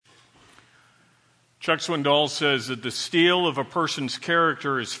Chuck Swindoll says that the steel of a person's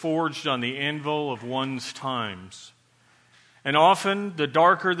character is forged on the anvil of one's times. And often, the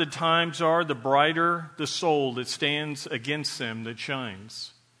darker the times are, the brighter the soul that stands against them that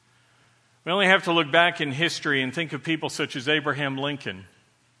shines. We only have to look back in history and think of people such as Abraham Lincoln,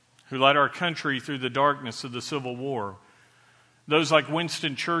 who led our country through the darkness of the Civil War. Those like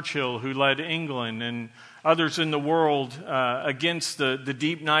Winston Churchill, who led England, and others in the world against the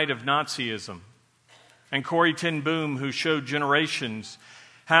deep night of Nazism. And Corrie ten Boom, who showed generations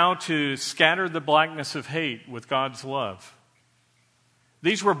how to scatter the blackness of hate with God's love.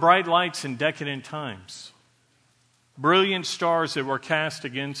 These were bright lights in decadent times, brilliant stars that were cast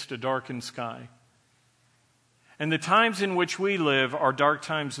against a darkened sky. And the times in which we live are dark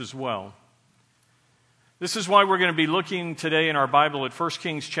times as well. This is why we're going to be looking today in our Bible at 1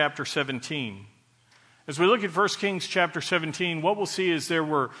 Kings chapter 17. As we look at 1 Kings chapter 17, what we'll see is there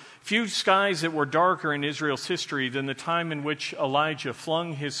were few skies that were darker in Israel's history than the time in which Elijah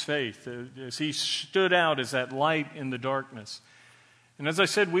flung his faith, as he stood out as that light in the darkness. And as I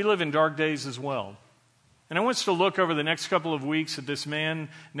said, we live in dark days as well. And I want us to look over the next couple of weeks at this man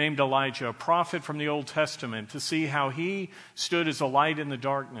named Elijah, a prophet from the Old Testament, to see how he stood as a light in the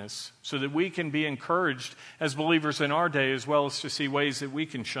darkness so that we can be encouraged as believers in our day, as well as to see ways that we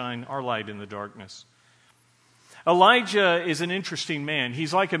can shine our light in the darkness. Elijah is an interesting man.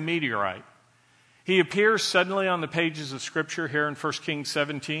 He's like a meteorite. He appears suddenly on the pages of Scripture here in 1 Kings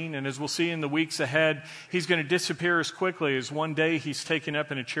 17, and as we'll see in the weeks ahead, he's going to disappear as quickly as one day he's taken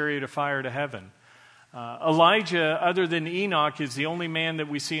up in a chariot of fire to heaven. Elijah, other than Enoch, is the only man that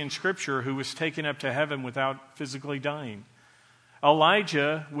we see in Scripture who was taken up to heaven without physically dying.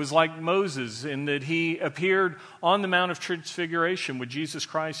 Elijah was like Moses in that he appeared on the Mount of Transfiguration with Jesus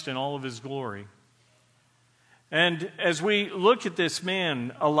Christ in all of his glory. And as we look at this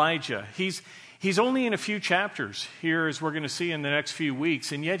man, Elijah, he's only in a few chapters here, as we're going to see in the next few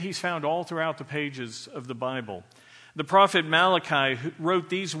weeks, and yet he's found all throughout the pages of the Bible. The prophet Malachi wrote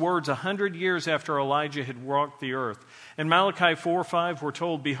these words 100 years after Elijah had walked the earth. In Malachi 4:5, we're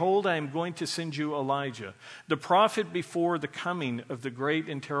told, "Behold, I am going to send you Elijah, the prophet before the coming of the great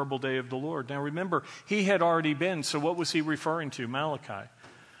and terrible day of the Lord." Now remember, he had already been, so what was he referring to, Malachi?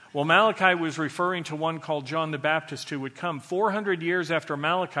 Well, Malachi was referring to one called John the Baptist who would come. 400 years after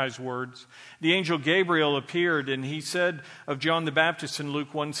Malachi's words, the angel Gabriel appeared, and he said of John the Baptist in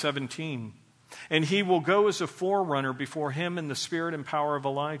Luke 1:17, "And he will go as a forerunner before him in the spirit and power of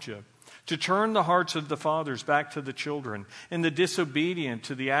Elijah, to turn the hearts of the fathers back to the children, and the disobedient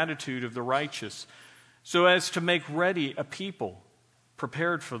to the attitude of the righteous, so as to make ready a people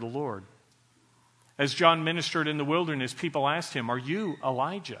prepared for the Lord." As John ministered in the wilderness, people asked him, "Are you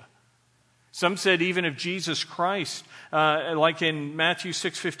Elijah?" Some said even of Jesus Christ, like in Matthew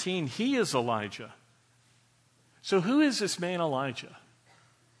 6:15, he is Elijah. So who is this man Elijah?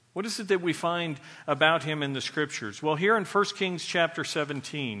 What is it that we find about him in the Scriptures? Well, here in 1 Kings chapter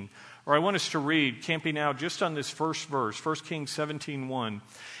 17, or I want us to read, camping out just on this first verse, 1 Kings 17:1,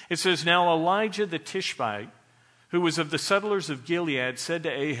 it says, "Now Elijah the Tishbite, who was of the settlers of Gilead, said to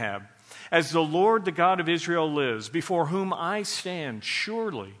Ahab, 'As the Lord, the God of Israel, lives, before whom I stand,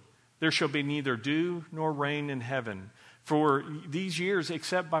 surely there shall be neither dew nor rain in heaven for these years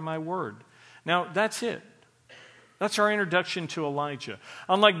except by my word.'" Now, that's it. That's our introduction to Elijah.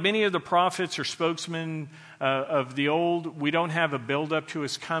 Unlike many of the prophets or spokesmen of the old, we don't have a build-up to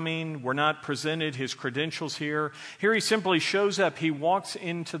his coming. We're not presented his credentials here. Here he simply shows up. He walks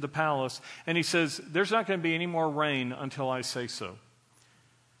into the palace, and he says, "There's not going to be any more rain until I say so."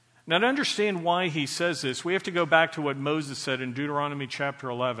 Now, to understand why he says this, we have to go back to what Moses said in Deuteronomy chapter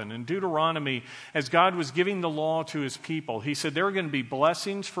 11. In Deuteronomy, as God was giving the law to his people, he said there are going to be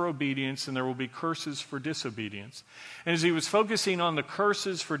blessings for obedience and there will be curses for disobedience. And as he was focusing on the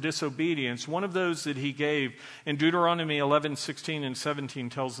curses for disobedience, one of those that he gave in Deuteronomy 11:16 and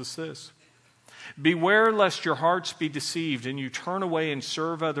 17 tells us this: "Beware lest your hearts be deceived and you turn away and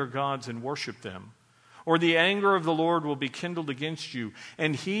serve other gods and worship them. Or the anger of the Lord will be kindled against you,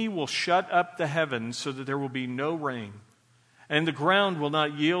 and he will shut up the heavens so that there will be no rain. And the ground will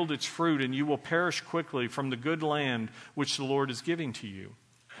not yield its fruit, and you will perish quickly from the good land which the Lord is giving to you."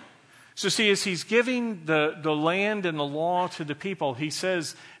 So see, as he's giving the land and the law to the people, he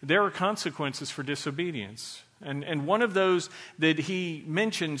says there are consequences for disobedience. And one of those that he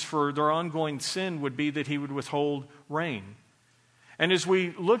mentions for their ongoing sin would be that he would withhold rain. And as we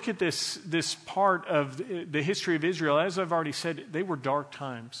look at this part of the history of Israel, as I've already said, they were dark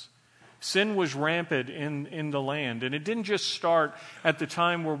times. Sin was rampant in the land. And it didn't just start at the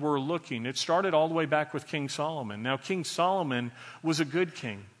time where we're looking. It started all the way back with King Solomon. Now, King Solomon was a good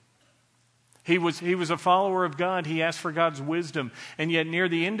king. He was a follower of God. He asked for God's wisdom. And yet near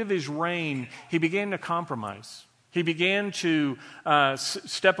the end of his reign, he began to compromise. He began to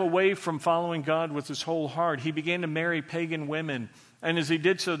step away from following God with his whole heart. He began to marry pagan women. And as he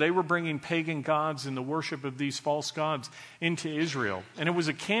did so, they were bringing pagan gods and the worship of these false gods into Israel. And it was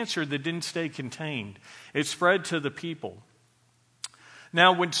a cancer that didn't stay contained. It spread to the people.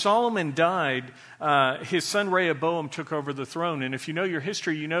 Now, when Solomon died, his son Rehoboam took over the throne. And if you know your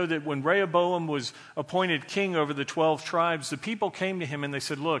history, you know that when Rehoboam was appointed king over the 12 tribes, the people came to him and they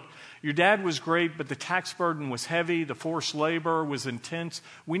said, look, your dad was great, but the tax burden was heavy. The forced labor was intense.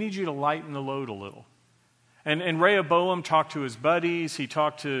 We need you to lighten the load a little. And Rehoboam talked to his buddies. He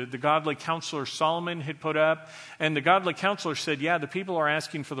talked to the godly counselor Solomon had put up. And the godly counselor said, yeah, the people are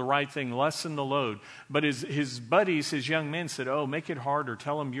asking for the right thing, lessen the load. But his buddies, his young men said, oh, make it harder.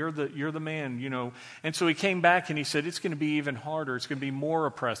 Tell him you're the man, you know. And so he came back and he said, it's going to be even harder. It's going to be more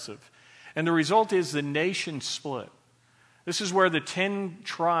oppressive. And the result is the nation split. This is where the 10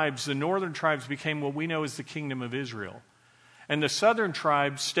 tribes, the northern tribes, became what we know as the kingdom of Israel. And the southern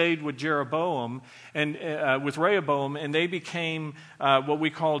tribes stayed with Jeroboam and with Rehoboam, and they became what we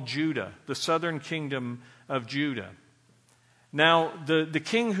call Judah, the southern kingdom of Judah. Now, the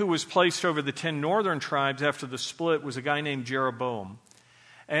king who was placed over the 10 northern tribes after the split was a guy named Jeroboam.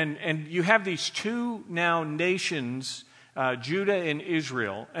 And you have these two now nations, Judah and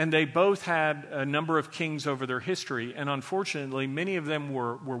Israel, and they both had a number of kings over their history. And unfortunately, many of them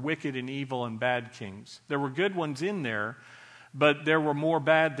were wicked and evil and bad kings. There were good ones in there, but there were more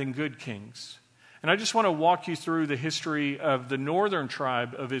bad than good kings. And I just want to walk you through the history of the northern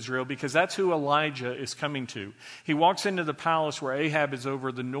tribe of Israel, because that's who Elijah is coming to. He walks into the palace where Ahab is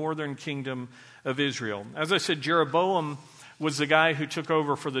over the northern kingdom of Israel. As I said, Jeroboam was the guy who took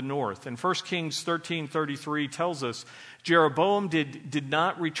over for the north. And 1 Kings 13:33 tells us, Jeroboam did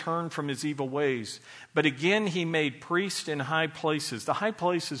not return from his evil ways, but again he made priests in high places. The high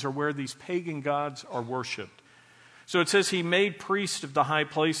places are where these pagan gods are worshipped. So it says he made priests of the high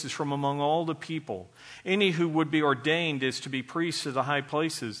places from among all the people. Any who would be ordained is to be priests of the high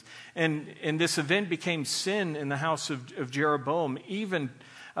places. And this event became sin in the house of Jeroboam, even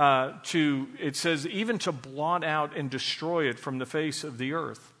to blot out and destroy it from the face of the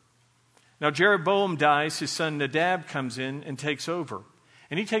earth. Now Jeroboam dies, his son Nadab comes in and takes over.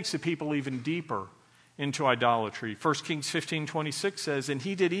 And he takes the people even deeper into idolatry. 1 Kings 15:26 says, and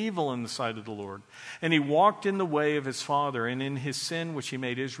he did evil in the sight of the Lord, and he walked in the way of his father, and in his sin which he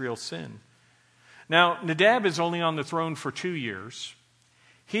made Israel sin. Now, Nadab is only on the throne for 2 years.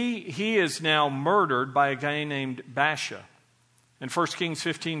 He is now murdered by a guy named Baasha. And 1 Kings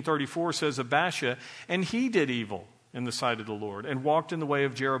 15:34 says of Baasha, and he did evil in the sight of the Lord, and walked in the way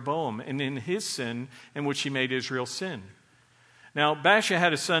of Jeroboam, and in his sin in which he made Israel sin. Now, Baasha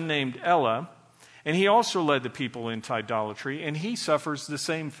had a son named Elah, and he also led the people into idolatry, and he suffers the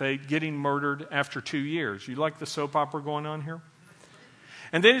same fate, getting murdered after 2 years. You like the soap opera going on here?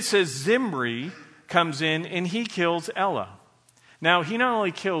 And then it says Zimri comes in, and he kills Elah. Now, he not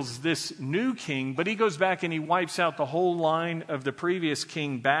only kills this new king, but he goes back and he wipes out the whole line of the previous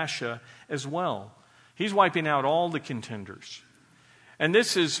king, Baasha, as well. He's wiping out all the contenders. And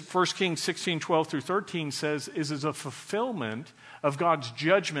this is 1 Kings 16:12 through 13 says, is a fulfillment of God's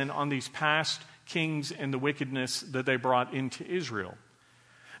judgment on these past kings and the wickedness that they brought into Israel.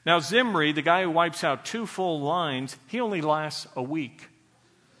 Now Zimri, the guy who wipes out 2 full lines, he only lasts a week.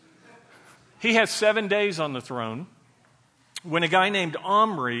 He has 7 days on the throne. When a guy named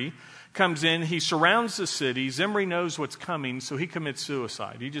Omri comes in, he surrounds the city. Zimri knows what's coming, so he commits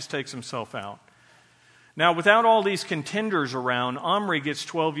suicide. He just takes himself out. Now, without all these contenders around, Omri gets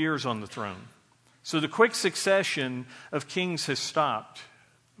 12 years on the throne. So the quick succession of kings has stopped.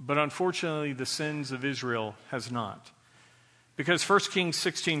 But unfortunately, the sins of Israel has not. Because 1 Kings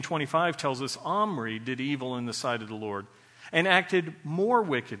 16:25 tells us Omri did evil in the sight of the Lord and acted more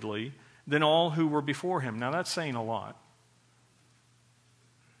wickedly than all who were before him. Now that's saying a lot.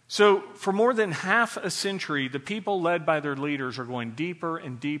 So for more than half a century, the people led by their leaders are going deeper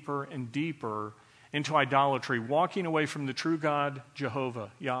and deeper and deeper into idolatry, walking away from the true God,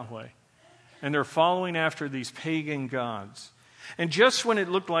 Jehovah, Yahweh. And they're following after these pagan gods. And just when it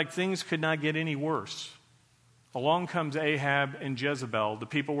looked like things could not get any worse, along comes Ahab and Jezebel, the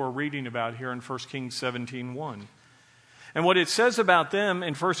people we're reading about here in 1 Kings 17:1. And what it says about them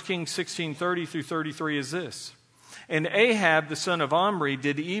in 1 Kings 16:30 through 33 is this. And Ahab, the son of Omri,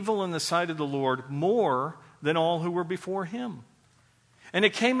 did evil in the sight of the Lord more than all who were before him. And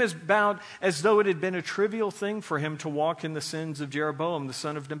it came about as though it had been a trivial thing for him to walk in the sins of Jeroboam, the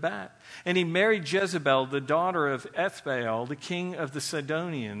son of Nebat. And he married Jezebel, the daughter of Ethbaal, the king of the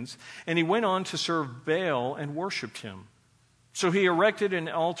Sidonians, and he went on to serve Baal and worshipped him. So he erected an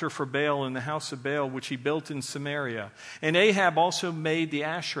altar for Baal in the house of Baal, which he built in Samaria. And Ahab also made the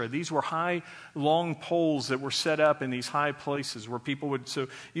Asherah. These were high, long poles that were set up in these high places where people would... So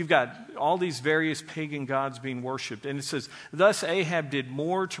you've got all these various pagan gods being worshipped. And it says, thus Ahab did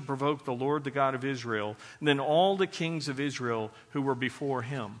more to provoke the Lord, the God of Israel, than all the kings of Israel who were before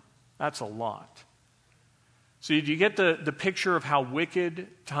him. That's a lot. So do you get the picture of how wicked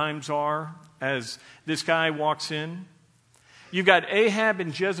times are as this guy walks in? You've got Ahab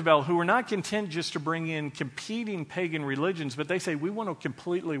and Jezebel who are not content just to bring in competing pagan religions, but they say, we want to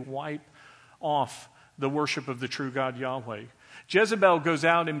completely wipe off the worship of the true God Yahweh. Jezebel goes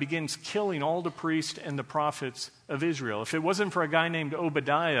out and begins killing all the priests and the prophets of Israel. If it wasn't for a guy named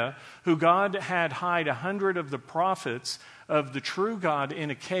Obadiah, who God had hide 100 of the prophets of the true God in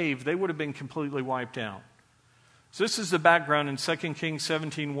a cave, they would have been completely wiped out. So this is the background in 2 Kings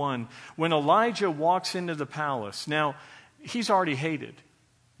 17:1. When Elijah walks into the palace. Now, he's already hated.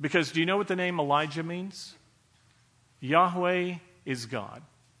 Because do you know what the name Elijah means? Yahweh is God.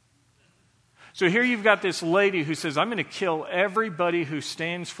 So here you've got this lady who says, I'm going to kill everybody who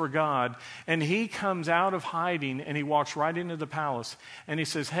stands for God. And he comes out of hiding and he walks right into the palace. And he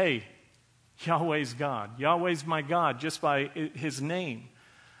says, hey, Yahweh's God. Yahweh's my God, just by his name.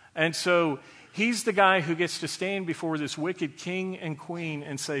 And so he's the guy who gets to stand before this wicked king and queen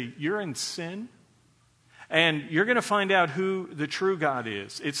and say, you're in sin. And you're going to find out who the true God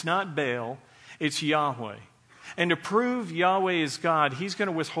is. It's not Baal, it's Yahweh. And to prove Yahweh is God, he's going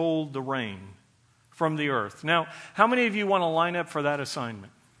to withhold the rain from the earth. Now, how many of you want to line up for that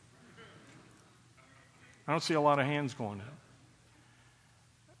assignment? I don't see a lot of hands going up.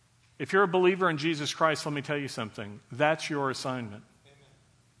 If you're a believer in Jesus Christ, let me tell you something. That's your assignment.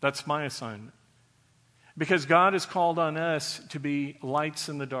 That's my assignment. Because God has called on us to be lights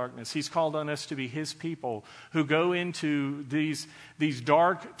in the darkness. He's called on us to be his people who go into these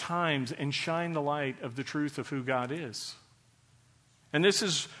dark times and shine the light of the truth of who God is. And this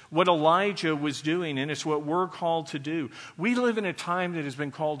is what Elijah was doing, and it's what we're called to do. We live in a time that has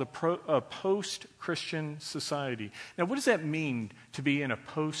been called a post-Christian society. Now, what does that mean to be in a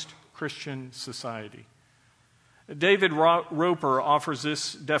post-Christian society? David Roper offers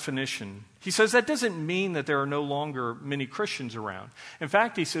this definition. He says that doesn't mean that there are no longer many Christians around. In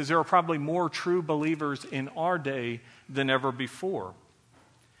fact, he says there are probably more true believers in our day than ever before.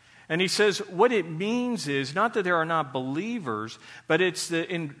 And he says what it means is not that there are not believers, but it's that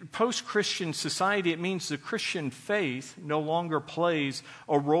in post-Christian society, it means the Christian faith no longer plays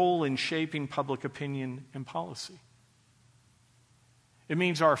a role in shaping public opinion and policy. It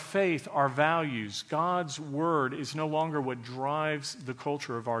means our faith, our values, God's word is no longer what drives the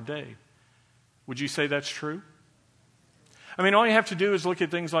culture of our day. Would you say that's true? I mean, all you have to do is look at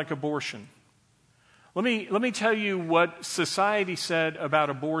things like abortion. Let me tell you what society said about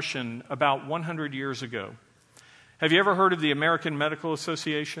abortion about 100 years ago. Have you ever heard of the American Medical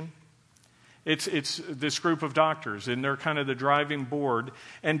Association? It's this group of doctors, and they're kind of the driving board.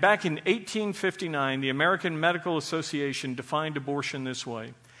 And back in 1859, the American Medical Association defined abortion this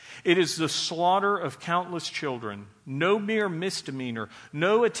way. It is the slaughter of countless children, no mere misdemeanor,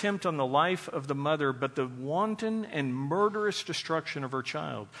 no attempt on the life of the mother, but the wanton and murderous destruction of her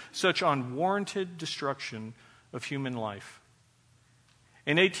child, such unwarranted destruction of human life.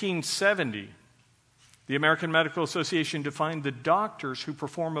 In 1870, the American Medical Association defined the doctors who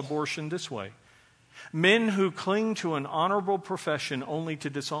perform abortion this way: men who cling to an honorable profession only to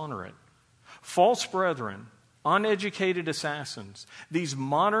dishonor it, false brethren, uneducated assassins, these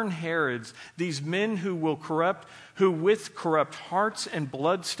modern Herods, these men who with corrupt hearts and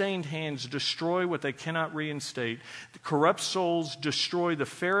blood-stained hands destroy what they cannot reinstate. The corrupt souls destroy the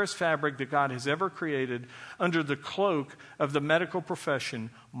fairest fabric that God has ever created under the cloak of the medical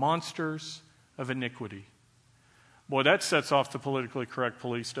profession, monsters of iniquity. Boy, that sets off the politically correct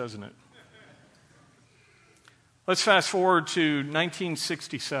police, doesn't it? Let's fast forward to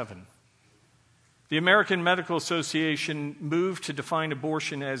 1967. The American Medical Association moved to define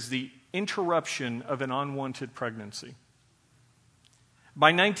abortion as the interruption of an unwanted pregnancy.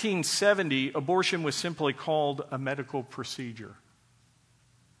 By 1970, abortion was simply called a medical procedure.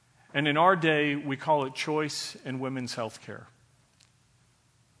 And in our day, we call it choice in women's health care.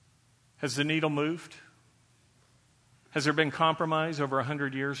 Has the needle moved? Has there been compromise over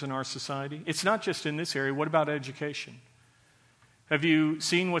 100 years in our society? It's not just in this area. What about education? Have you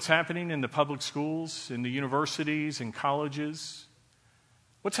seen what's happening in the public schools, in the universities, and colleges?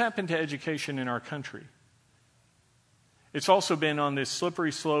 What's happened to education in our country? It's also been on this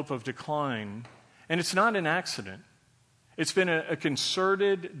slippery slope of decline, and it's not an accident. It's been a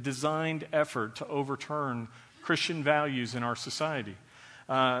concerted, designed effort to overturn Christian values in our society.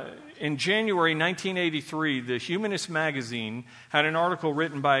 In January 1983, the Humanist magazine had an article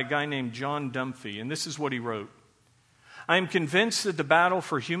written by a guy named John Dunphy, and this is what he wrote. I am convinced that the battle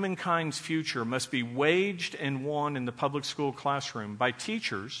for humankind's future must be waged and won in the public school classroom by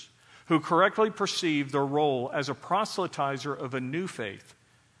teachers who correctly perceive their role as a proselytizer of a new faith,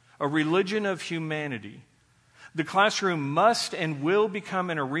 a religion of humanity. The classroom must and will become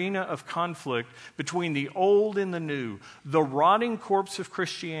an arena of conflict between the old and the new, the rotting corpse of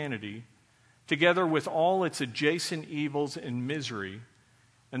Christianity, together with all its adjacent evils and misery,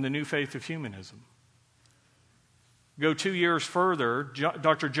 and the new faith of humanism. Go 2 years further,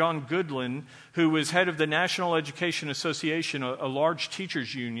 Dr. John Goodlin, who was head of the National Education Association, a large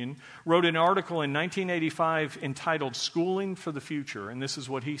teachers union, wrote an article in 1985 entitled Schooling for the Future, and this is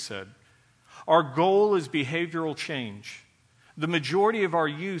what he said. Our goal is behavioral change. The majority of our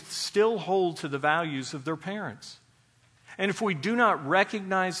youth still hold to the values of their parents. And if we do not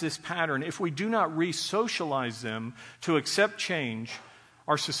recognize this pattern, if we do not re-socialize them to accept change,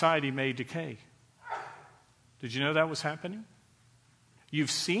 our society may decay. Did you know that was happening?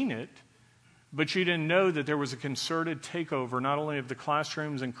 You've seen it, but you didn't know that there was a concerted takeover not only of the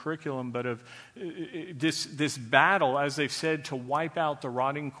classrooms and curriculum, but of this battle, as they've said, to wipe out the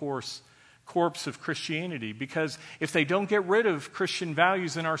rotting corpse of Christianity. Because if they don't get rid of Christian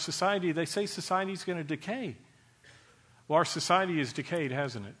values in our society, they say society's going to decay. Well, our society has decayed,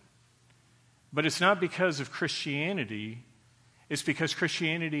 hasn't it? But it's not because of Christianity. It's because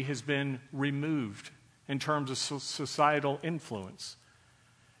Christianity has been removed in terms of societal influence.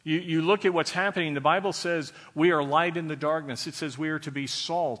 You look at what's happening. The Bible says we are light in the darkness. It says we are to be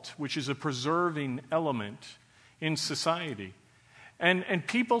salt, which is a preserving element in society. And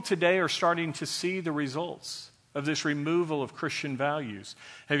people today are starting to see the results of this removal of Christian values.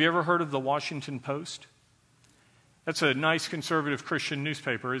 Have you ever heard of the Washington Post? That's a nice conservative Christian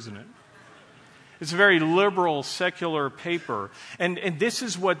newspaper, isn't it? It's a very liberal, secular paper. And this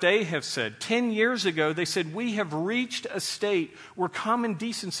is what they have said. 10 years ago, they said, we have reached a state where common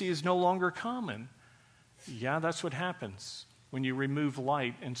decency is no longer common. Yeah, that's what happens when you remove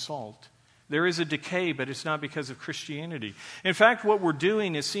light and salt. There is a decay, but it's not because of Christianity. In fact, what we're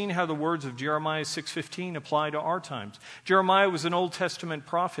doing is seeing how the words of Jeremiah 6:15 apply to our times. Jeremiah was an Old Testament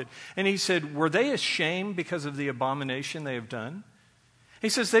prophet, and he said, were they ashamed because of the abomination they have done? He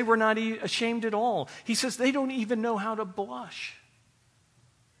says they were not ashamed at all. He says they don't even know how to blush.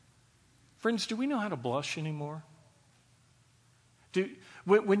 Friends, do we know how to blush anymore?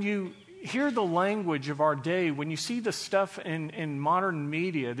 When you hear the language of our day, when you see the stuff in modern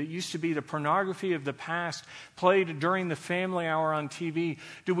media that used to be the pornography of the past played during the family hour on TV,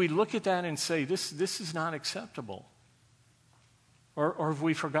 do we look at that and say, this is not acceptable? Or have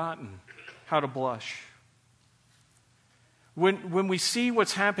we forgotten how to blush? When we see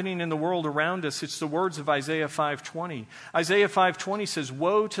what's happening in the world around us, it's the words of Isaiah 5:20. Isaiah 5:20 says,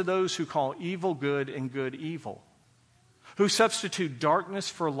 woe to those who call evil good and good evil, who substitute darkness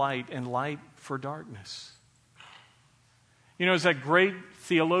for light and light for darkness. You know, as that great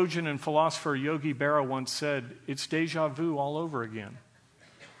theologian and philosopher Yogi Berra once said, it's deja vu all over again.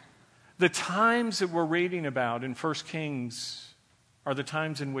 The times that we're reading about in 1 Kings are the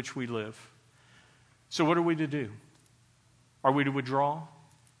times in which we live. So what are we to do? Are we to withdraw?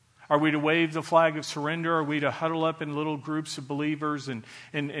 Are we to wave the flag of surrender? Are we to huddle up in little groups of believers and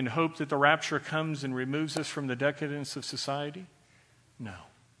hope that the rapture comes and removes us from the decadence of society? No.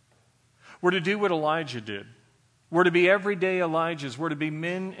 We're to do what Elijah did. We're to be everyday Elijahs. We're to be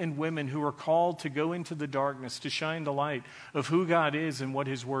men and women who are called to go into the darkness, to shine the light of who God is and what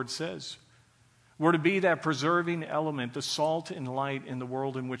His Word says. We're to be that preserving element, the salt and light in the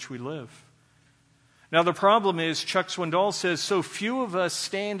world in which we live. Now, the problem is, Chuck Swindoll says, so few of us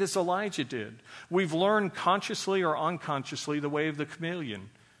stand as Elijah did. We've learned consciously or unconsciously the way of the chameleon.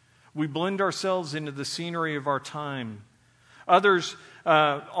 We blend ourselves into the scenery of our time. Others,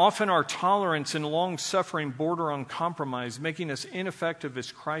 often our tolerance and long-suffering border on compromise, making us ineffective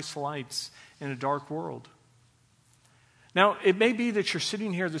as Christ's lights in a dark world. Now, it may be that you're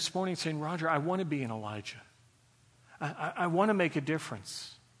sitting here this morning saying, Roger, I want to be an Elijah. I want to make a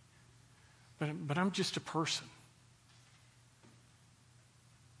difference. But I'm just a person.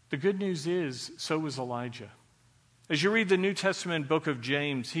 The good news is, so was Elijah. As you read the New Testament book of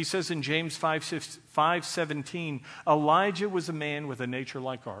James, he says in James 5:17, Elijah was a man with a nature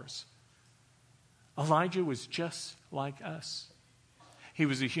like ours. Elijah was just like us. He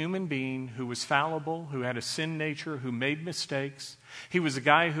was a human being who was fallible, who had a sin nature, who made mistakes. He was a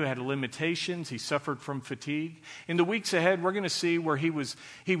guy who had limitations. He suffered from fatigue. In the weeks ahead, we're going to see where he was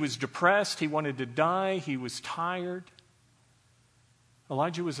depressed. He wanted to die. He was tired.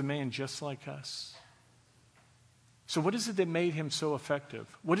 Elijah was a man just like us. So what is it that made him so effective?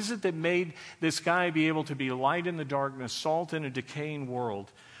 What is it that made this guy be able to be light in the darkness, salt in a decaying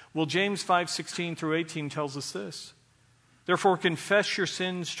world? Well, James 5:16 through 18 tells us this. Therefore, confess your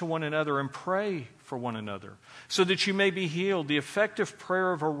sins to one another and pray for one another, so that you may be healed. The effective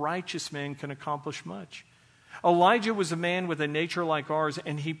prayer of a righteous man can accomplish much. Elijah was a man with a nature like ours,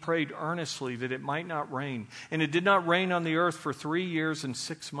 and he prayed earnestly that it might not rain. And it did not rain on the earth for 3 years and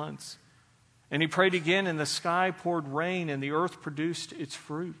 6 months. And he prayed again, and the sky poured rain, and the earth produced its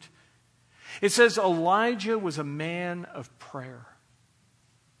fruit. It says Elijah was a man of prayer.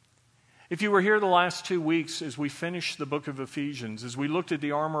 If you were here the last 2 weeks as we finished the book of Ephesians, as we looked at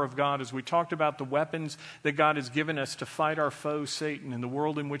the armor of God, as we talked about the weapons that God has given us to fight our foe, Satan, in the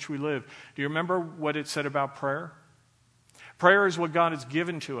world in which we live, do you remember what it said about prayer? Prayer is what God has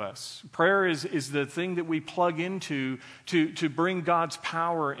given to us. Prayer is the thing that we plug into to bring God's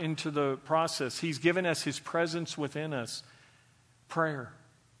power into the process. He's given us His presence within us. Prayer.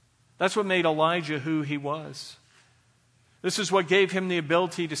 That's what made Elijah who he was. This is what gave him the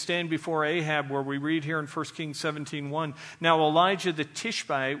ability to stand before Ahab, where we read here in 1 Kings 17:1. Now Elijah the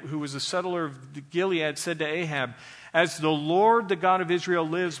Tishbite, who was a settler of Gilead, said to Ahab, "As the Lord, the God of Israel,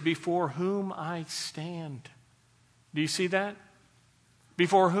 lives, before whom I stand." Do you see that?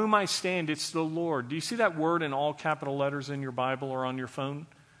 Before whom I stand, it's the Lord. Do you see that word in all capital letters in your Bible or on your phone?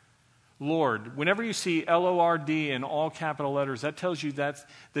 Lord. Whenever you see L-O-R-D in all capital letters, that tells you that's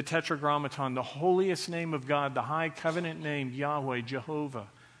the Tetragrammaton, the holiest name of God, the high covenant name, Yahweh, Jehovah.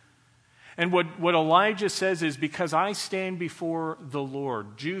 And what Elijah says is, because I stand before the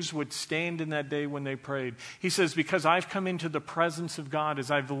Lord. Jews would stand in that day when they prayed. He says, because I've come into the presence of God, as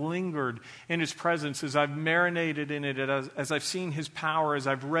I've lingered in His presence, as I've marinated in it, as I've seen His power, as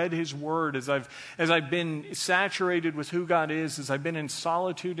I've read His word, as I've been saturated with who God is, as I've been in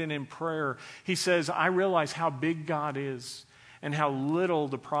solitude and in prayer, he says, I realize how big God is and how little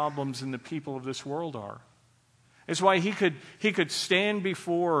the problems and the people of this world are. It's why he could stand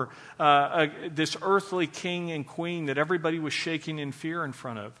before this earthly king and queen that everybody was shaking in fear in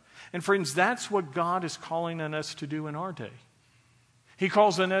front of. And friends, that's what God is calling on us to do in our day. He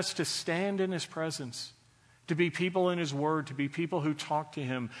calls on us to stand in His presence, to be people in His word, to be people who talk to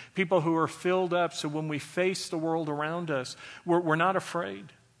Him, people who are filled up so when we face the world around us, we're not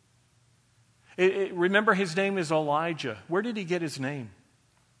afraid. Remember, his name is Elijah. Where did he get his name?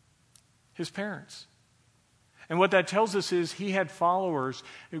 His parents. And what that tells us is he had followers,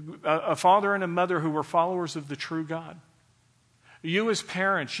 a father and a mother who were followers of the true God. You as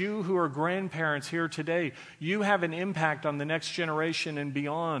parents, you who are grandparents here today, you have an impact on the next generation and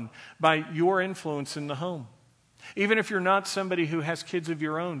beyond by your influence in the home. Even if you're not somebody who has kids of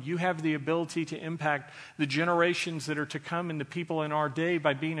your own, you have the ability to impact the generations that are to come and the people in our day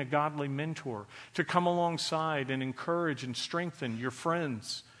by being a godly mentor, to come alongside and encourage and strengthen your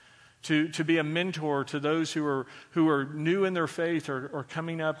friends, to be a mentor to those who are new in their faith or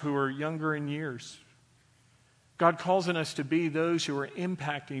coming up who are younger in years. God calls on us to be those who are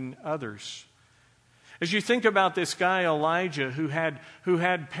impacting others. As you think about this guy Elijah who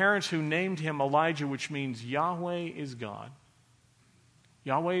had parents who named him Elijah, which means Yahweh is God.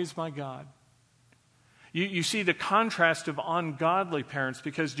 Yahweh is my God. You see the contrast of ungodly parents,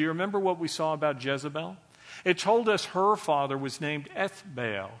 because do you remember what we saw about Jezebel? It told us her father was named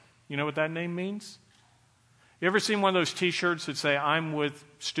Ethbaal. You know what that name means? You ever seen one of those t-shirts that say, I'm with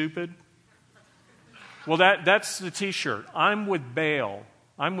stupid? Well, that's the t-shirt. I'm with Baal.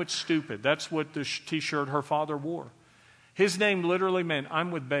 I'm with stupid. That's what the t-shirt her father wore. His name literally meant,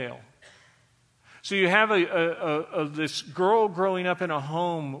 I'm with Baal. So you have this girl growing up in a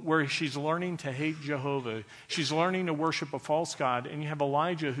home where she's learning to hate Jehovah. She's learning to worship a false god. And you have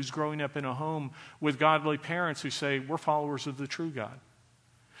Elijah who's growing up in a home with godly parents who say, we're followers of the true God.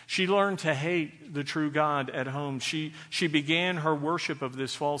 She learned to hate the true God at home. She began her worship of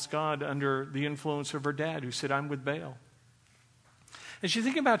this false god under the influence of her dad, who said, I'm with Baal. As you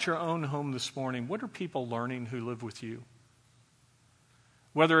think about your own home this morning, what are people learning who live with you?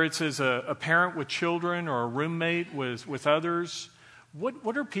 Whether it's as a parent with children or a roommate with others,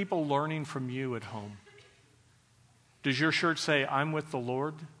 what are people learning from you at home? Does your shirt say, I'm with the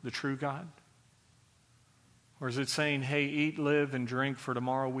Lord, the true God? Or is it saying, hey, eat, live, and drink, for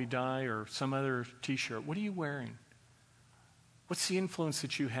tomorrow we die, or some other t-shirt? What are you wearing? What's the influence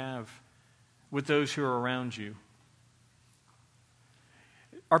that you have with those who are around you?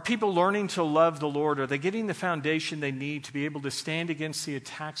 Are people learning to love the Lord? Are they getting the foundation they need to be able to stand against the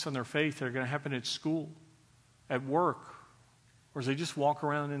attacks on their faith that are going to happen at school, at work, or as they just walk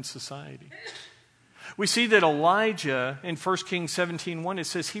around in society? We see that Elijah, in 1 Kings 17:1, it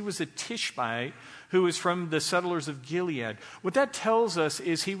says he was a Tishbite who was from the settlers of Gilead. What that tells us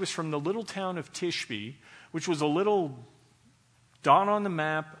is he was from the little town of Tishbe, which was a little dot on the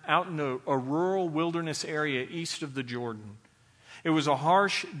map out in a rural wilderness area east of the Jordan. It was a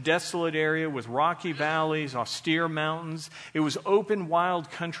harsh, desolate area with rocky valleys, austere mountains. It was open, wild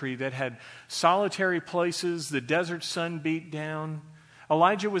country that had solitary places, the desert sun beat down.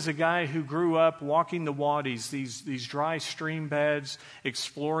 Elijah was a guy who grew up walking the wadis, these dry stream beds,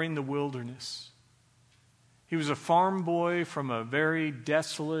 exploring the wilderness. He was a farm boy from a very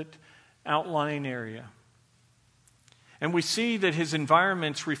desolate, outlying area. And we see that his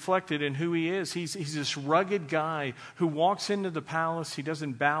environment's reflected in who he is. He's this rugged guy who walks into the palace. He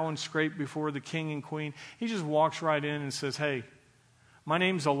doesn't bow and scrape before the king and queen. He just walks right in and says, hey, my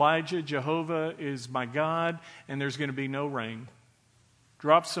name's Elijah. Jehovah is my God, and there's going to be no rain.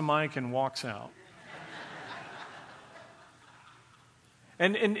 Drops the mic and walks out.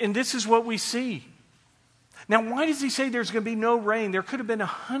 And this is what we see. Now, why does he say there's going to be no rain? There could have been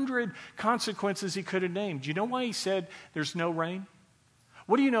 100 consequences he could have named. Do you know why he said there's no rain?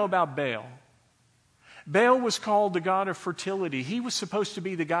 What do you know about Baal? Baal was called the god of fertility. He was supposed to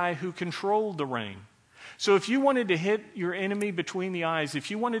be the guy who controlled the rain. So if you wanted to hit your enemy between the eyes,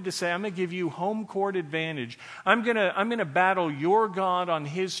 if you wanted to say, I'm going to give you home court advantage, I'm going to battle your God on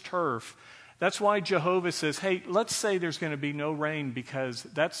his turf, that's why Jehovah says, hey, let's say there's going to be no rain, because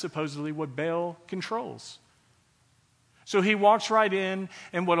that's supposedly what Baal controls. So he walks right in,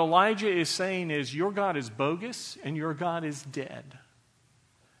 and what Elijah is saying is, your God is bogus and your God is dead.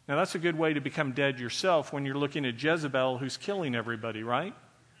 Now that's a good way to become dead yourself when you're looking at Jezebel who's killing everybody, right?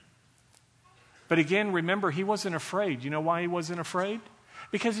 But again, remember, he wasn't afraid. You know why he wasn't afraid?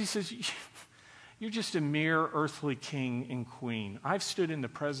 Because he says, you're just a mere earthly king and queen. I've stood in the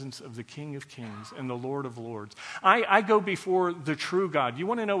presence of the King of Kings and the Lord of Lords. I go before the true God. You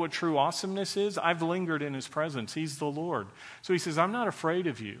want to know what true awesomeness is? I've lingered in his presence. He's the Lord. So he says, I'm not afraid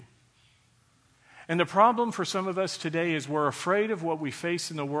of you. And the problem for some of us today is we're afraid of what we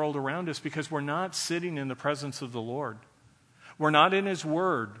face in the world around us because we're not sitting in the presence of the Lord. We're not in his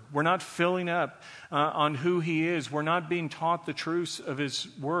word. We're not filling up on who he is. We're not being taught the truths of his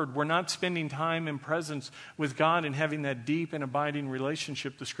word. We're not spending time in presence with God and having that deep and abiding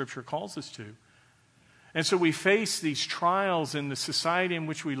relationship the scripture calls us to. And so we face these trials in the society in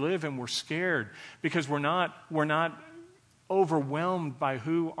which we live, and we're scared because we're not overwhelmed by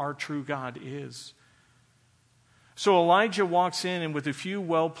who our true God is. So Elijah walks in, and with a few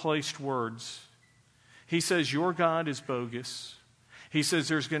well-placed words, he says, your God is bogus. He says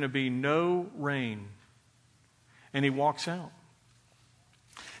there's going to be no rain. And he walks out.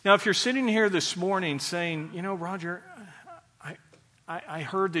 Now, if you're sitting here this morning saying, you know, Roger, I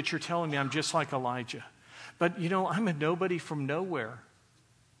heard that you're telling me I'm just like Elijah. But, you know, I'm a nobody from nowhere.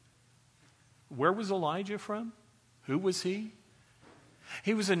 Where was Elijah from? Who was he?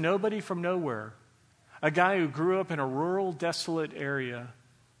 He was a nobody from nowhere. A guy who grew up in a rural, desolate area.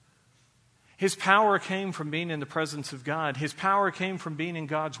 His power came from being in the presence of God. His power came from being in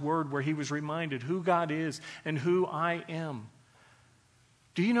God's word, where he was reminded who God is and who I am.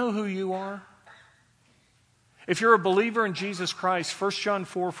 Do you know who you are? If you're a believer in Jesus Christ, 1 John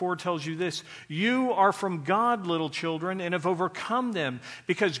 4:4 tells you this: you are from God, little children, and have overcome them,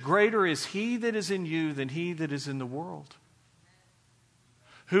 because greater is he that is in you than he that is in the world.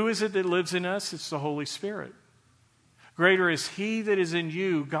 Who is it that lives in us? It's the Holy Spirit. Greater is he that is in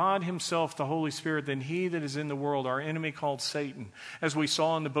you, God himself, the Holy Spirit, than he that is in the world, our enemy called Satan, as we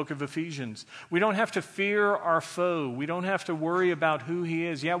saw in the book of Ephesians. We don't have to fear our foe. We don't have to worry about who he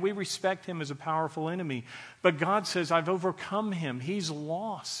is. Yeah, we respect him as a powerful enemy, but God says, I've overcome him. He's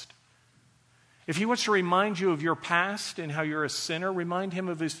lost. If he wants to remind you of your past and how you're a sinner, remind him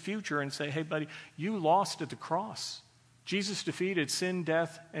of his future and say, hey, buddy, you lost at the cross. Jesus defeated sin,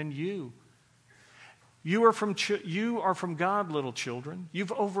 death, and you. You are from God, little children.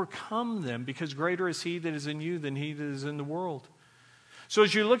 You've overcome them, because greater is he that is in you than he that is in the world. So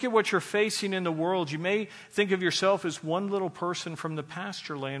as you look at what you're facing in the world, you may think of yourself as one little person from the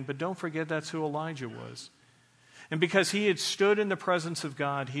pasture land, but don't forget that's who Elijah was. And because he had stood in the presence of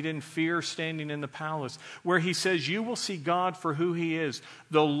God, he didn't fear standing in the palace, where he says, you will see God for who he is,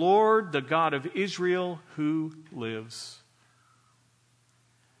 the Lord, the God of Israel, who lives.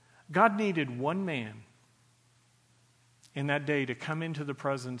 God needed one man in that day to come into the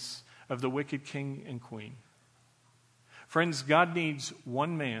presence of the wicked king and queen. Friends, God needs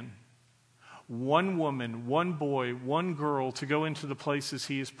one man, one woman, one boy, one girl to go into the places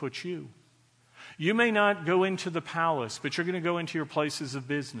He has put you. You may not go into the palace, but you're going to go into your places of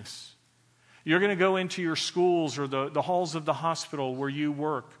business. You're going to go into your schools or the halls of the hospital where you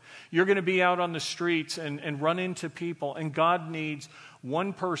work. You're going to be out on the streets and run into people. And God needs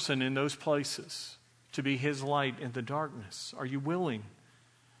one person in those places to be His light in the darkness. Are you willing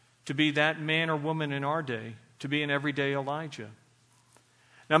to be that man or woman in our day, to be an everyday Elijah?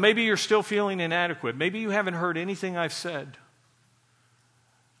 Now, maybe you're still feeling inadequate. Maybe you haven't heard anything I've said.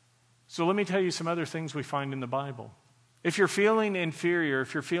 So let me tell you some other things we find in the Bible. If you're feeling inferior,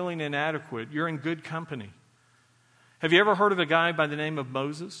 if you're feeling inadequate, you're in good company. Have you ever heard of a guy by the name of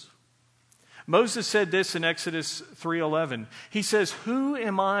Moses? Moses said this in Exodus 3:11. He says, "Who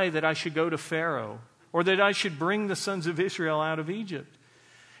am I that I should go to Pharaoh, or that I should bring the sons of Israel out of Egypt?"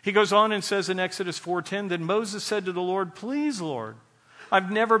 He goes on and says in Exodus 4:10, "Then Moses said to the Lord, 'Please, Lord,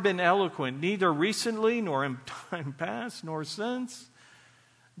 I've never been eloquent, neither recently, nor in time past, nor since.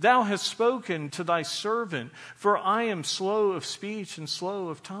 Thou hast spoken to thy servant, for I am slow of speech and slow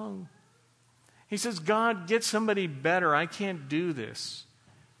of tongue.'" He says, "God, get somebody better. I can't do this."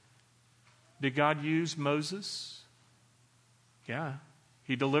 Did God use Moses? Yeah.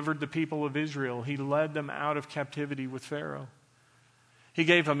 He delivered the people of Israel. He led them out of captivity with Pharaoh. He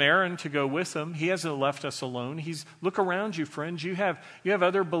gave him Aaron to go with them. He hasn't left us alone. Look around you, friends. You have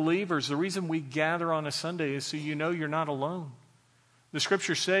other believers. The reason we gather on a Sunday is so you know you're not alone. The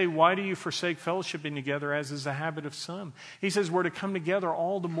scriptures say, "Why do you forsake fellowshipping together, as is the habit of some?" He says we're to come together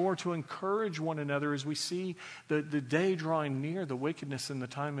all the more to encourage one another as we see the day drawing near, the wickedness in the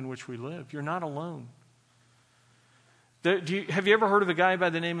time in which we live. You're not alone. Have you ever heard of a guy by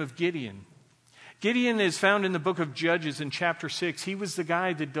the name of Gideon? Gideon is found in the book of Judges in chapter 6. He was the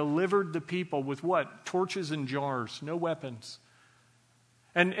guy that delivered the people with what? Torches and jars, no weapons.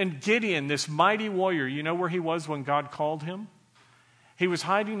 And Gideon, this mighty warrior, you know where he was when God called him? He was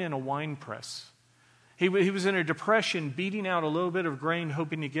hiding in a wine press. He was in a depression, beating out a little bit of grain,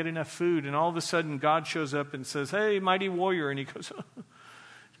 hoping to get enough food. And all of a sudden, God shows up and says, "Hey, mighty warrior." And he goes,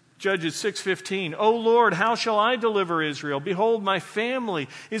 Judges 6:15, "O Lord, how shall I deliver Israel? Behold, my family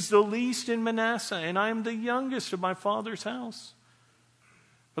is the least in Manasseh, and I am the youngest of my father's house."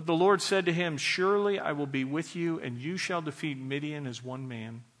 But the Lord said to him, "Surely I will be with you, and you shall defeat Midian as one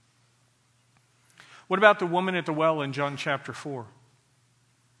man." What about the woman at the well in John chapter 4?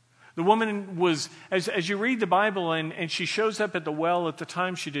 The woman was, as you read the Bible, and she shows up at the well at the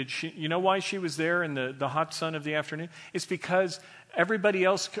time she did. You know why she was there in the hot sun of the afternoon? It's because everybody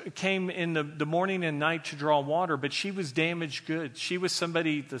else came in the morning and night to draw water, but she was damaged goods. She was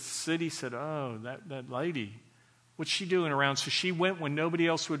somebody the city said, "Oh, that lady, what's she doing around?" So she went when nobody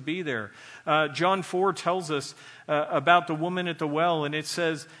else would be there. John 4 tells us about the woman at the well, and it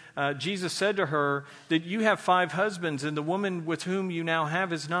says, Jesus said to her that you have 5 husbands, and the woman with whom you now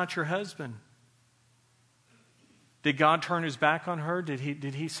have is not your husband. Did God turn His back on her? Did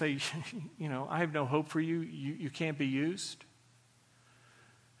he say, I have no hope for you, you can't be used?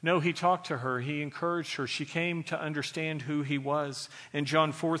 No, He talked to her. He encouraged her. She came to understand who He was. And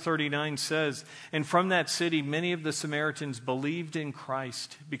John 4:39 says, "And from that city many of the Samaritans believed in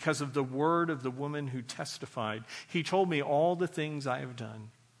Christ because of the word of the woman who testified. He told me all the things I have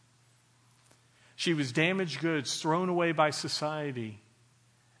done." She was damaged goods, thrown away by society.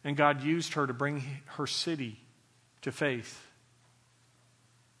 And God used her to bring her city to faith.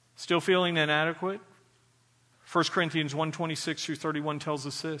 Still feeling inadequate? 1 Corinthians 1:26-31 tells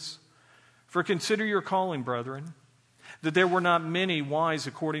us this. "For consider your calling, brethren, that there were not many wise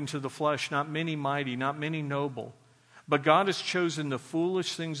according to the flesh, not many mighty, not many noble. But God has chosen the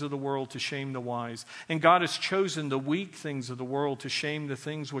foolish things of the world to shame the wise. And God has chosen the weak things of the world to shame the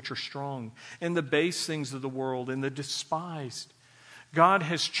things which are strong, and the base things of the world, and the despised. God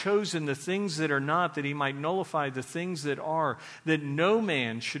has chosen the things that are not, that He might nullify the things that are, that no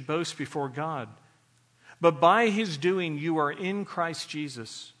man should boast before God. But by His doing you are in Christ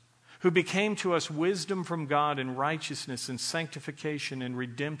Jesus, who became to us wisdom from God and righteousness and sanctification and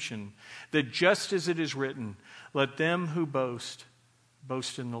redemption, that just as it is written, let them who boast,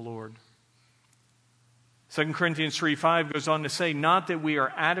 boast in the Lord." 2 Corinthians 3:5 goes on to say, "Not that we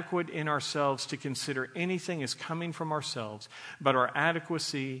are adequate in ourselves to consider anything as coming from ourselves, but our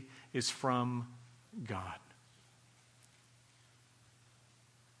adequacy is from God."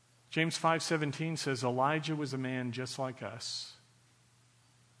 James 5:17 says, Elijah was a man just like us.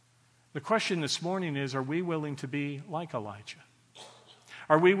 The question this morning is, are we willing to be like Elijah?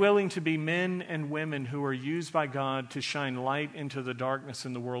 Are we willing to be men and women who are used by God to shine light into the darkness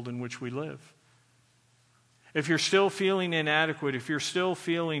in the world in which we live? If you're still feeling inadequate, if you're still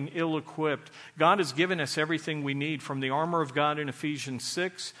feeling ill-equipped, God has given us everything we need, from the armor of God in Ephesians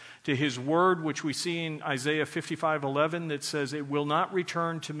 6 to His Word, which we see in Isaiah 55:11, that says, "It will not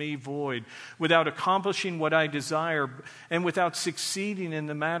return to me void, without accomplishing what I desire, and without succeeding in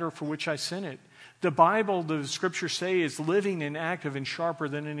the matter for which I sent it." The Bible, the Scriptures say, is living and active and sharper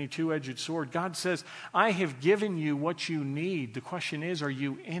than any two-edged sword. God says, I have given you what you need. The question is, are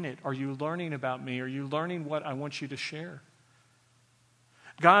you in it? Are you learning about me? Are you learning what I want you to share?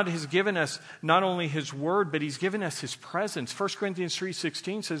 God has given us not only His Word, but He's given us His presence. 1 Corinthians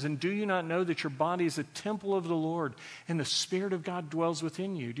 3:16 says, "And do you not know that your body is a temple of the Lord, and the Spirit of God dwells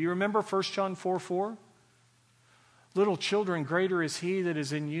within you?" Do you remember 1 John 4:4? "Little children, greater is He that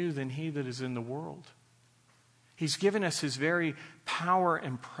is in you than he that is in the world." He's given us His very power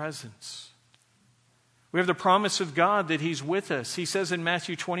and presence. We have the promise of God that He's with us. He says in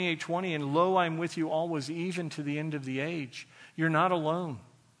Matthew 28:20, "And lo, I am with you always, even to the end of the age." You're not alone.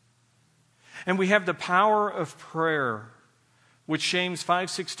 And we have the power of prayer, which James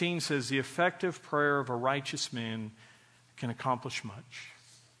 5:16 says, "The effective prayer of a righteous man can accomplish much."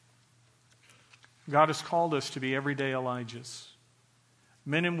 God has called us to be everyday Elijahs,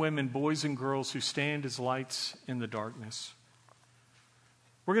 men and women, boys and girls who stand as lights in the darkness.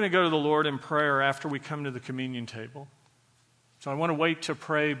 We're going to go to the Lord in prayer after we come to the communion table. So I want to wait to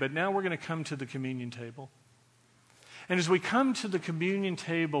pray, but now we're going to come to the communion table. And as we come to the communion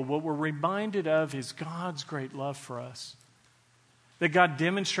table, what we're reminded of is God's great love for us. That God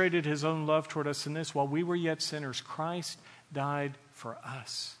demonstrated His own love toward us in this: while we were yet sinners, Christ died for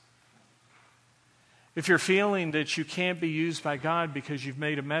us. If you're feeling that you can't be used by God because you've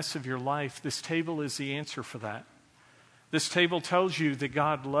made a mess of your life, this table is the answer for that. This table tells you that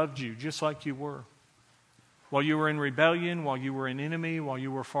God loved you just like you were. While you were in rebellion, while you were an enemy, while you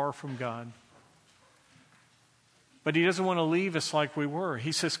were far from God. But He doesn't want to leave us like we were.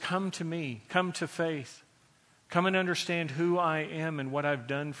 He says, "Come to me, come to faith. Come and understand who I am and what I've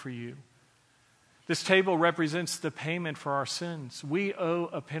done for you." This table represents the payment for our sins. We owe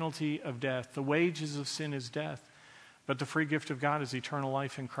a penalty of death. The wages of sin is death, but the free gift of God is eternal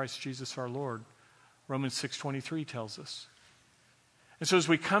life in Christ Jesus our Lord. Romans 6:23 tells us. And so as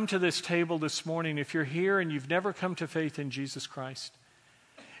we come to this table this morning, if you're here and you've never come to faith in Jesus Christ,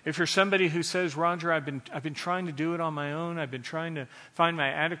 if you're somebody who says, "Roger, I've been trying to do it on my own. I've been trying to find my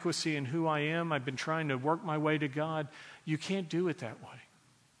adequacy in who I am. I've been trying to work my way to God," you can't do it that way.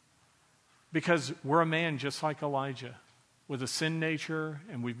 Because we're a man just like Elijah, with a sin nature,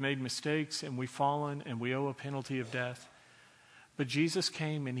 and we've made mistakes, and we've fallen, and we owe a penalty of death. But Jesus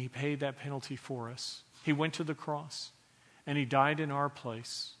came and He paid that penalty for us. He went to the cross, and He died in our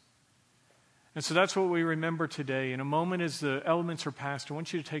place. And so that's what we remember today. In a moment, as the elements are passed, I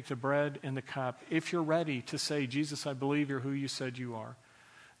want you to take the bread and the cup, if you're ready to say, "Jesus, I believe you're who you said you are,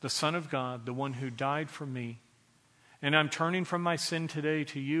 the Son of God, the one who died for me. And I'm turning from my sin today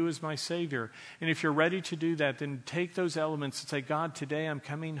to you as my Savior." And if you're ready to do that, then take those elements and say, "God, today I'm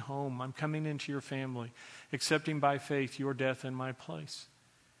coming home. I'm coming into your family, accepting by faith your death in my place."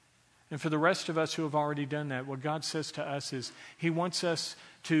 And for the rest of us who have already done that, what God says to us is He wants us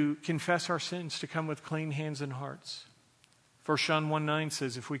to confess our sins, to come with clean hands and hearts. 1 John 1:9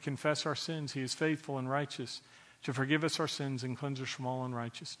 says, "If we confess our sins, He is faithful and righteous to forgive us our sins and cleanse us from all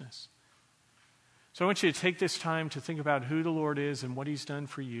unrighteousness." So I want you to take this time to think about who the Lord is and what He's done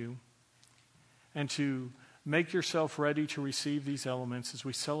for you, and to make yourself ready to receive these elements as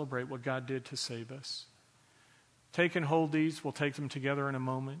we celebrate what God did to save us. Take and hold these. We'll take them together in a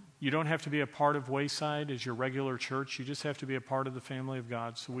moment. You don't have to be a part of Wayside as your regular church. You just have to be a part of the family of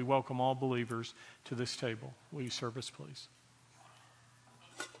God. So we welcome all believers to this table. Will you serve us, please?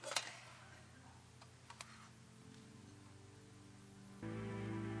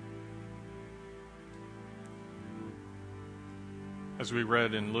 As we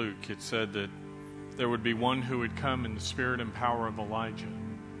read in Luke, it said that there would be one who would come in the spirit and power of Elijah.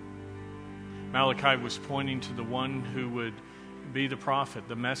 Malachi was pointing to the one who would be the prophet,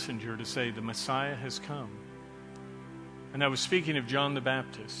 the messenger, to say the Messiah has come. And I was speaking of John the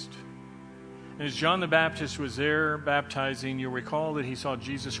Baptist. And as John the Baptist was there baptizing, you'll recall that he saw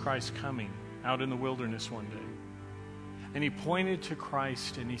Jesus Christ coming out in the wilderness one day. And he pointed to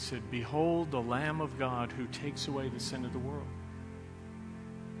Christ and he said, "Behold the Lamb of God who takes away the sin of the world."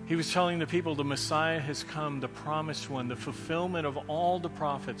 He was telling the people the Messiah has come, the promised one, the fulfillment of all the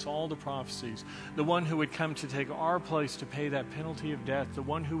prophets, all the prophecies, the one who would come to take our place to pay that penalty of death, the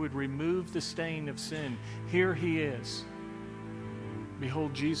one who would remove the stain of sin. Here He is.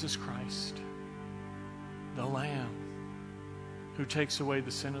 Behold Jesus Christ, the Lamb who takes away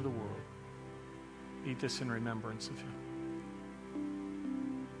the sin of the world. Eat this in remembrance of him.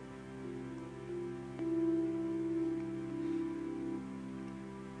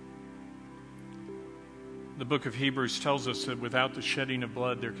 The book of Hebrews tells us that without the shedding of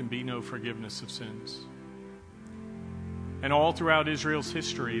blood, there can be no forgiveness of sins. And all throughout Israel's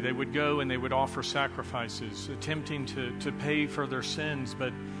history, they would go and they would offer sacrifices, attempting to pay for their sins.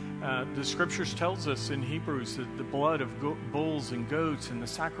 But the scriptures tells us in Hebrews that the blood of bulls and goats and the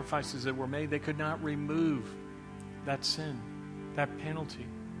sacrifices that were made, they could not remove that sin, that penalty.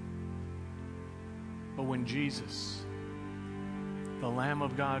 But when Jesus, the Lamb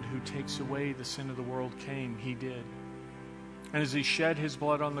of God who takes away the sin of the world, came, he did. And as he shed his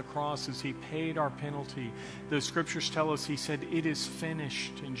blood on the cross, as he paid our penalty, the scriptures tell us, he said, "It is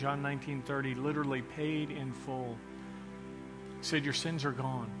finished," in John 19:30, literally paid in full. He said, your sins are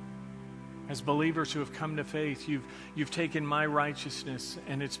gone. As believers who have come to faith, you've taken my righteousness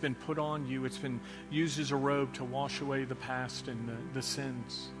and it's been put on you. It's been used as a robe to wash away the past and the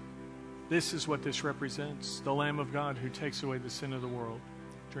sins. This is what this represents, the Lamb of God who takes away the sin of the world.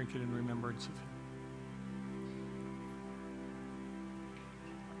 Drink it in remembrance of him.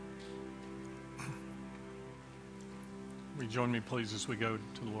 Will you join me, please, as we go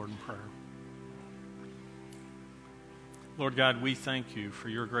to the Lord in prayer? Lord God, we thank you for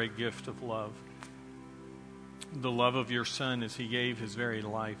your great gift of love. The love of your Son as he gave his very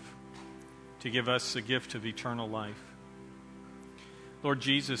life to give us the gift of eternal life. Lord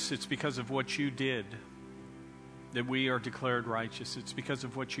Jesus, it's because of what you did that we are declared righteous. It's because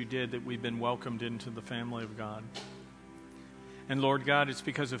of what you did that we've been welcomed into the family of God. And Lord God, it's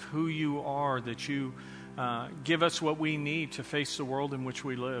because of who you are that you give us what we need to face the world in which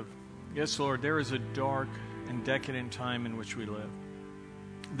we live. Yes, Lord, there is a dark and decadent time in which we live.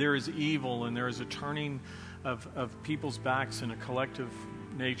 There is evil and there is a turning of people's backs in a collective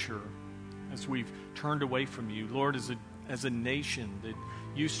nature as we've turned away from you. Lord, as a nation that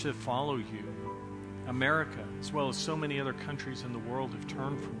used to follow you, America, as well as so many other countries in the world, have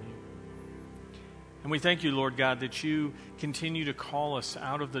turned from you. And we thank you, Lord God, that you continue to call us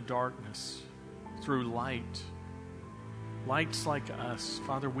out of the darkness through light. Lights like us.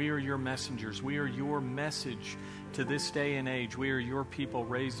 Father, we are your messengers. We are your message to this day and age. We are your people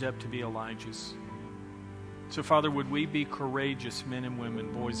raised up to be Elijahs. So, Father, would we be courageous men and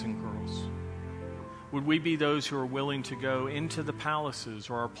women, boys and girls? Would we be those who are willing to go into the palaces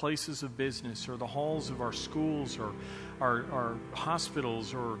or our places of business or the halls of our schools or our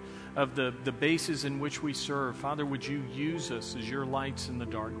hospitals or of the bases in which we serve? Father, would you use us as your lights in the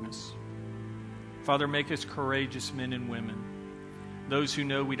darkness? Father, make us courageous men and women, those who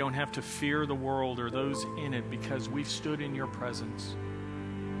know we don't have to fear the world or those in it because we've stood in your presence.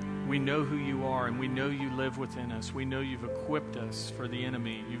 We know who you are and we know you live within us. We know you've equipped us for the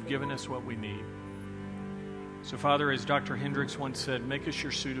enemy. You've given us what we need. So, Father, as Dr. Hendricks once said, make us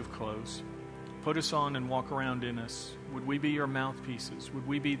your suit of clothes. Put us on and walk around in us. Would we be your mouthpieces? Would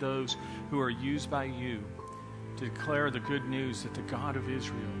we be those who are used by you to declare the good news that the God of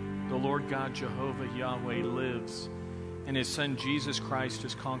Israel, the Lord God Jehovah Yahweh, lives, and his Son Jesus Christ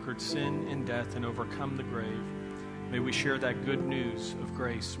has conquered sin and death and overcome the grave? May we share that good news of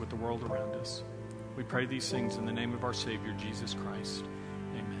grace with the world around us. We pray these things in the name of our Savior, Jesus Christ.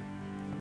 Amen.